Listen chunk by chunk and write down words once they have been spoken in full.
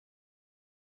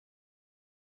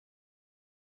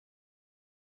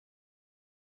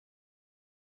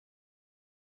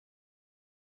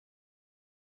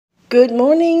Good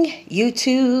morning,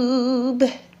 YouTube.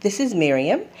 This is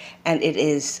Miriam, and it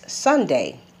is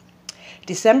Sunday,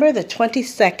 December the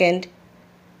 22nd,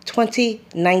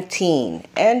 2019,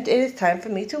 and it is time for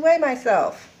me to weigh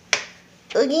myself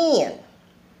again.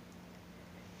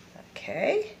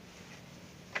 Okay.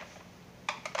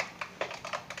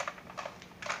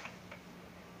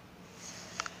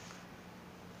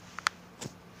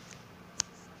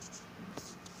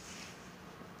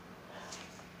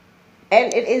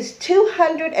 And it is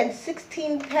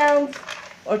 216 pounds,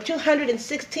 or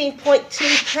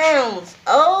 216.2 pounds.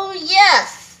 Oh,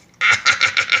 yes.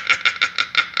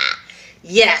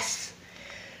 Yes.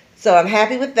 So I'm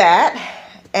happy with that.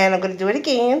 And I'm going to do it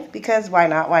again because why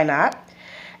not? Why not?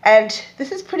 And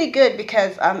this is pretty good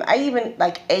because I even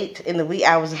ate in the wee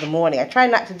hours of the morning. I try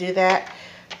not to do that,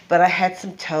 but I had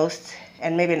some toast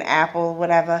and maybe an apple,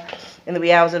 whatever, in the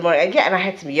wee hours of the morning. And I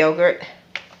had some yogurt.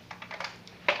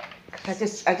 I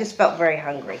just felt very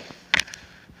hungry.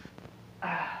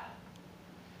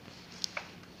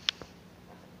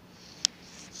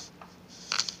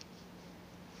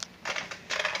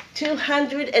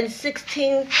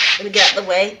 216. Let me get out of the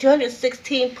way.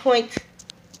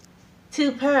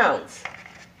 216.2 pounds.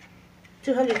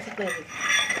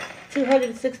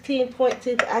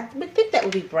 216.2. I would think that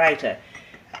would be brighter.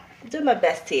 I'm doing my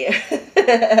best here.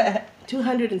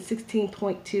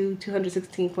 216.2,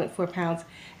 216.4 pounds.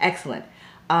 Excellent.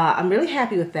 I'm really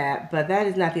happy with that, but that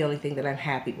is not the only thing that I'm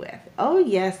happy with. Oh,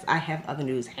 yes, I have other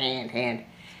news, and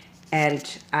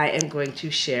I am going to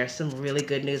share some really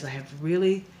good news. I have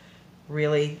really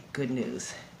good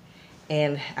news.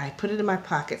 And I put it in my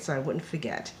pocket so I wouldn't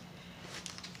forget.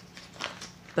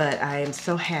 But I am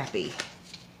so happy.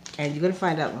 And you're going to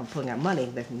find out when I'm pulling out money.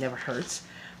 That never hurts.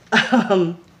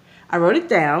 I wrote it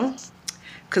down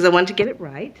because I wanted to get it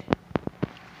right.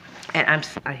 And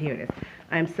here it is.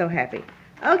 I'm so happy.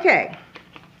 Okay.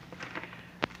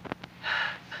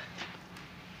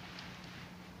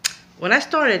 When I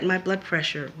started, my blood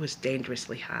pressure was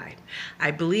dangerously high.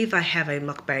 I believe I have a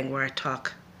mukbang where I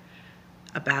talk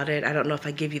about it. I don't know if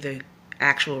I give you the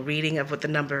actual reading of what the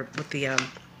numbers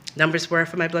were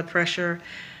for my blood pressure,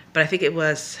 but I think it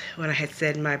was when I had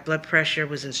said my blood pressure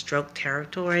was in stroke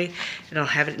territory, and I'll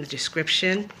have it in the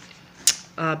description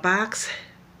box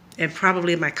and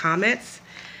probably in my comments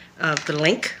of the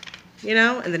link,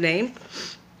 and the name.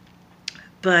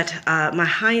 But my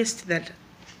highest that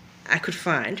I could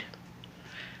find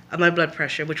of my blood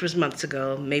pressure, which was months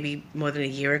ago, maybe more than a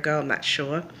year ago, I'm not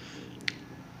sure,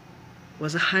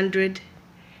 was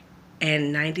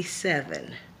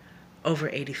 197 over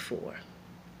 84.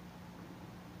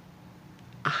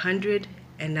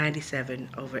 197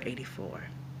 over 84.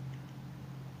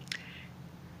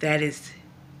 That is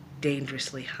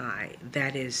dangerously high.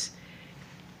 That is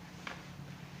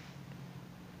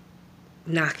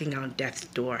knocking on death's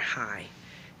door high.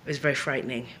 It was very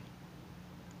frightening.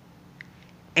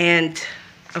 And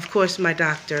of course my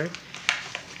doctor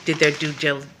did their due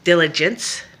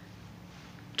diligence,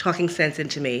 talking sense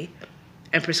into me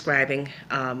and prescribing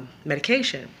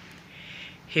medication.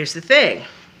 Here's the thing.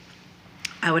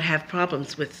 I would have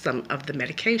problems with some of the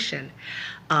medication.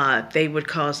 They would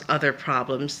cause other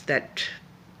problems that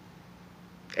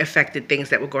affected things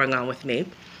that were going on with me.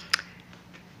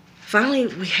 Finally,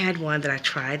 we had one that I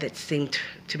tried that seemed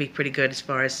to be pretty good as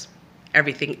far as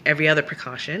every other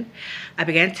precaution. I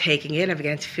began taking it. I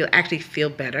began to actually feel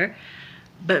better,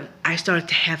 but I started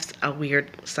to have a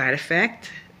weird side effect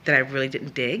that I really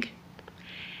didn't dig.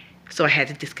 So I had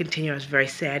to discontinue. I was very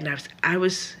sad, and I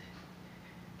was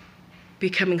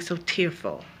becoming so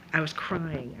tearful. I was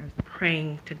crying. I was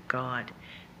praying to God,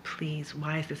 please,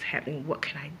 why is this happening? What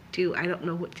can I do? I don't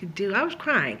know what to do. I was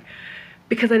crying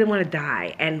because I didn't want to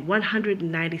die. And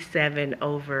 197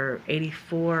 over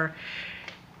 84,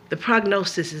 the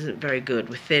prognosis isn't very good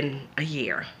within a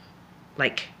year.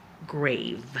 Like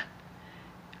grave.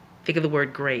 Think of the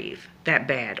word grave, that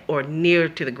bad, or near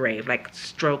to the grave, like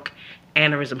stroke,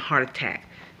 aneurysm, heart attack.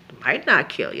 Might not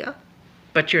kill you,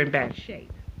 but you're in bad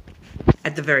shape,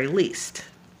 at the very least.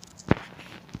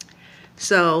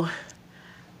 So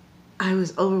I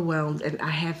was overwhelmed, and I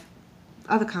have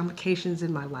other complications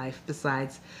in my life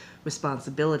besides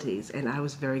responsibilities, and I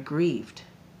was very grieved.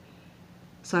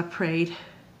 So I prayed,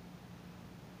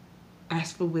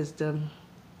 asked for wisdom,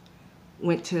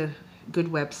 went to good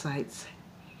websites,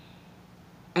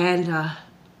 and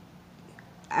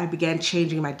I began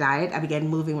changing my diet. I began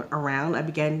moving around. I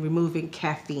began removing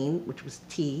caffeine, which was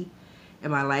tea,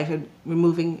 in my life, and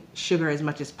removing sugar as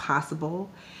much as possible,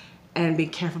 and being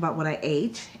careful about what I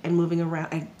ate, and moving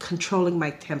around and controlling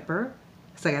my temper,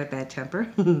 because I got a bad temper,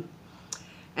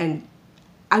 and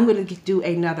I'm going to do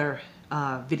another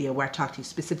video where I talk to you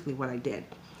specifically what I did.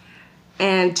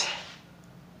 And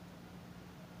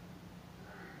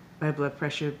my blood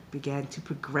pressure began to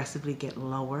progressively get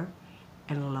lower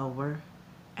and lower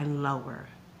and lower.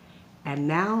 And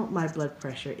now my blood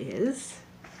pressure is,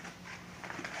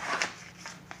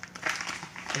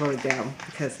 I wrote it down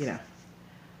because,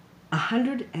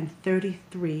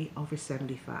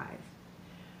 133/75.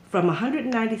 From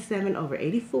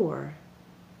 197/84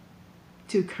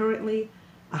 to currently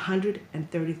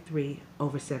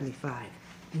 133/75.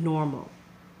 Normal.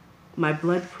 My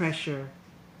blood pressure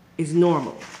is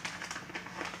normal.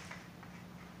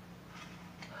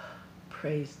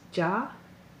 Praise Jah.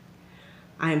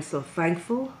 I am so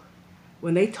thankful.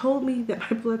 When they told me that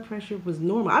my blood pressure was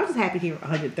normal, I was just happy to hear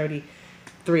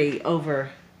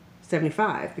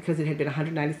 133/75 because it had been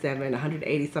 197,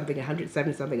 180 something,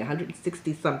 170 something,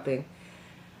 160 something,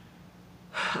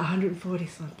 140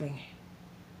 something.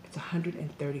 It's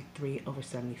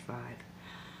 133/75.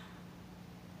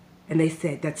 And they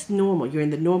said, that's normal. You're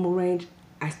in the normal range.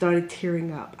 I started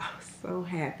tearing up. I was so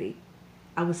happy.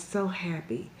 I was so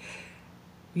happy.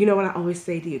 You know what I always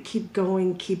say to you? Keep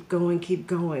going, keep going, keep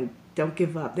going. Don't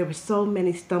give up. There were so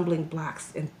many stumbling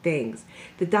blocks and things.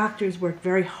 The doctors worked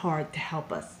very hard to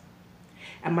help us.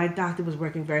 And my doctor was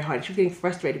working very hard. She was getting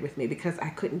frustrated with me because I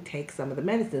couldn't take some of the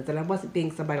medicines. And I wasn't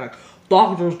being somebody like,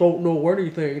 doctors don't know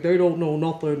anything. They don't know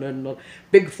nothing. And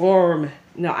big pharma.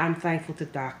 No, I'm thankful to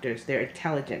doctors. They're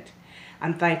intelligent.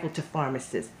 I'm thankful to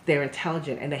pharmacists. They're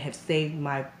intelligent and they have saved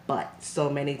my butt so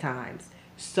many times.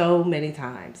 So many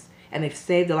times. And they've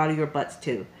saved a lot of your butts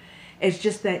too. It's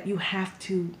just that you have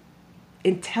to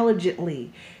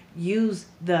intelligently use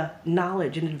the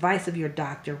knowledge and advice of your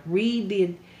doctor. Read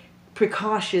the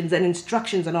precautions and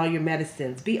instructions on all your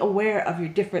medicines. Be aware of your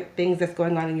different things that's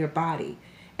going on in your body.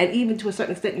 And even to a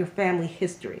certain extent, your family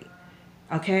history.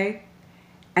 Okay?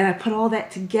 And I put all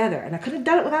that together. And I could have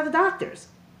done it without the doctors.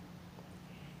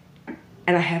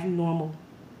 And I have normal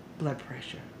blood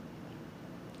pressure.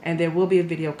 And there will be a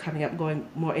video coming up going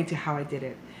more into how I did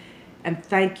it. And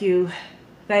thank you.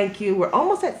 Thank you. We're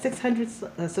almost at 600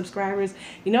 subscribers.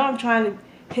 You know I'm trying to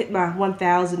hit my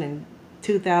 1,000 and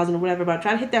 2,000 or whatever, but I'm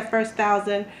trying to hit that first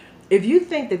 1,000. If you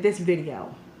think that this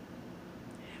video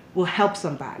will help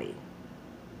somebody,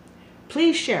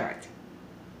 please share it.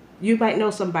 You might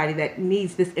know somebody that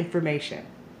needs this information.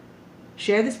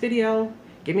 Share this video.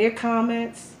 Give me your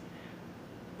comments.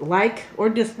 Like or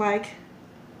dislike.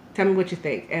 Tell me what you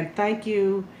think. And thank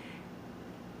you.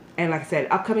 And like I said,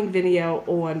 upcoming video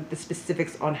on the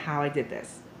specifics on how I did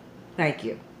this. Thank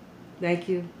you. Thank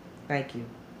you. Thank you.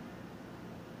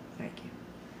 Thank you.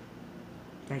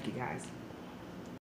 Thank you, guys.